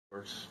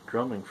It's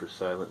drumming for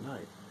Silent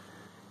Night.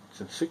 It's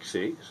in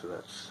 6/8, so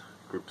that's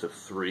groups of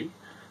 3.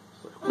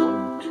 It's like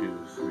 1,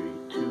 2, 3,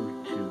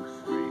 2, 2,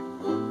 3,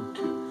 1,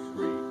 2,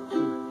 3,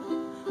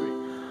 2, 3.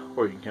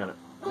 Or you can count it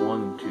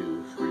 1,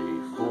 2,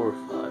 3, 4,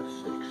 5,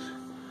 6.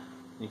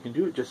 You can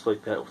do it just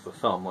like that with the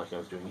thumb, like I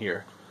was doing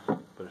here,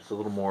 but it's a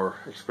little more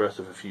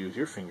expressive if you use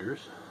your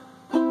fingers.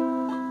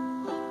 And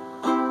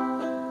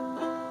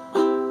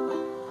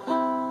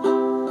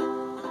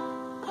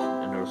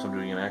notice I'm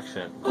doing an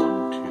accent.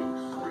 1,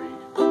 2, 3,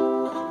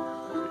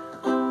 1, 2, 3.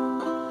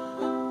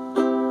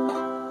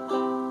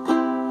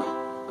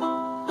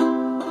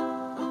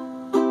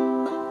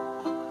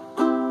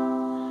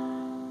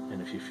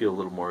 And if you feel a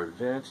little more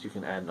advanced, you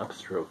can add an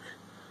upstroke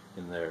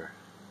in there.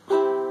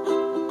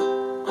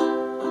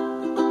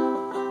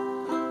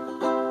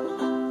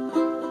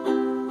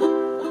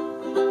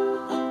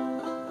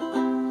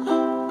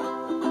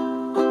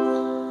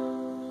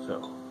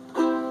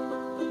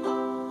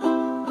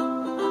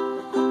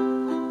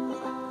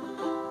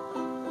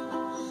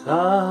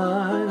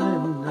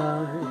 Silent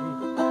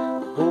night,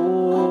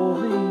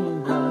 holy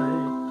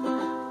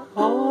night,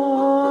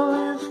 all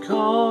is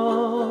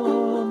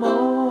calm,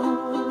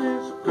 all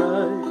is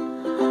bright,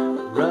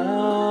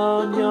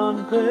 round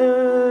yon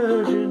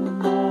virgin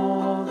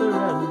mother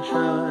and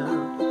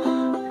child,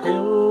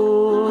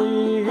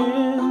 holy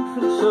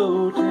infant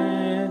so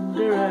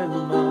tender and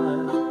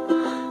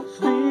mild,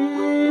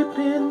 sleep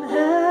in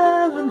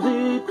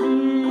heavenly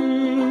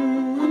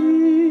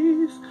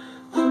peace,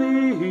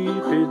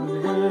 sleep in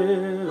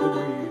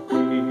heavenly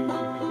peace.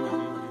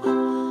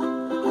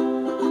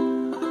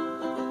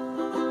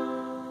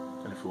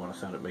 And if we want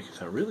to make it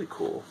sound really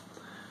cool,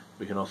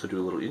 we can also do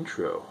a little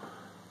intro.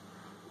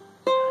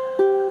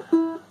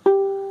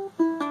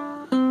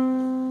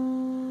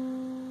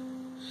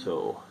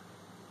 So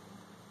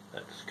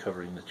that's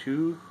covering the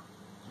 2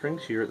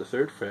 strings here at the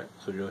 3rd fret,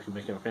 so you're like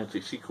making a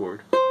fancy C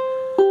chord.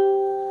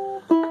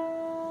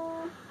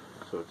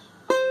 So it's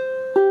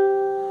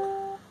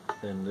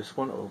then this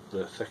one,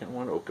 the second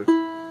one open.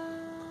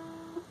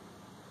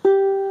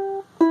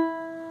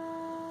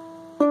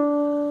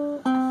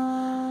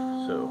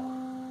 So,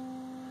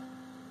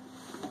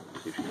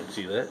 see if you can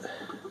see that.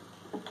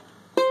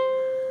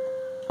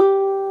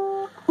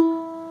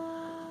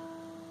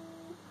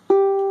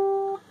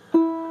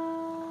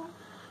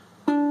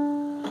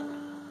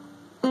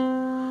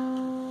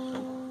 So,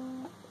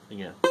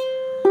 again.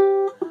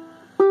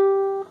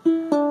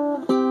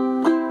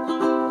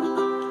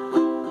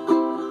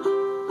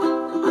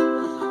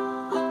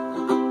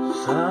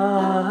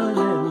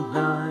 Silent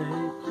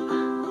night,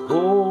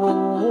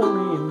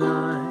 holy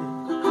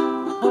night,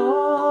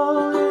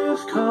 all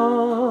is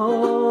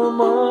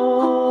calm,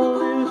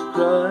 all is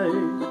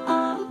bright,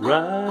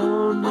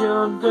 round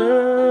yon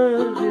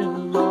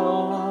virgin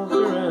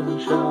mother and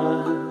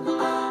child,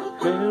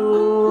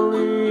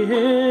 holy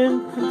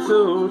infant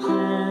so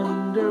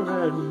tender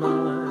and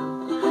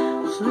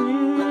mild,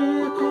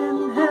 sleep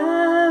in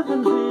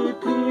heavenly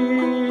peace,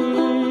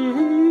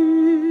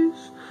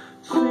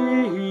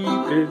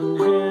 sleep in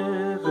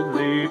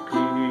heavenly peace.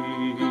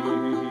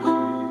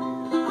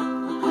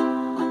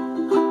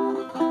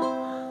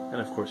 And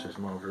of course there's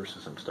more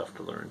verses and stuff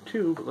to learn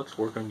too, but let's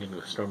work on getting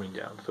the strumming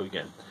down. So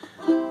again,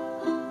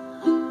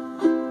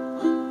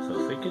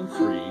 so think in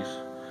 3s.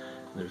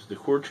 There's the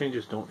chord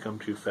changes don't come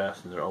too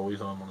fast, and they're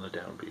always on one of the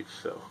downbeats.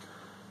 So,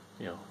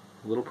 you know,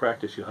 a little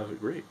practice, you'll have it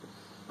great.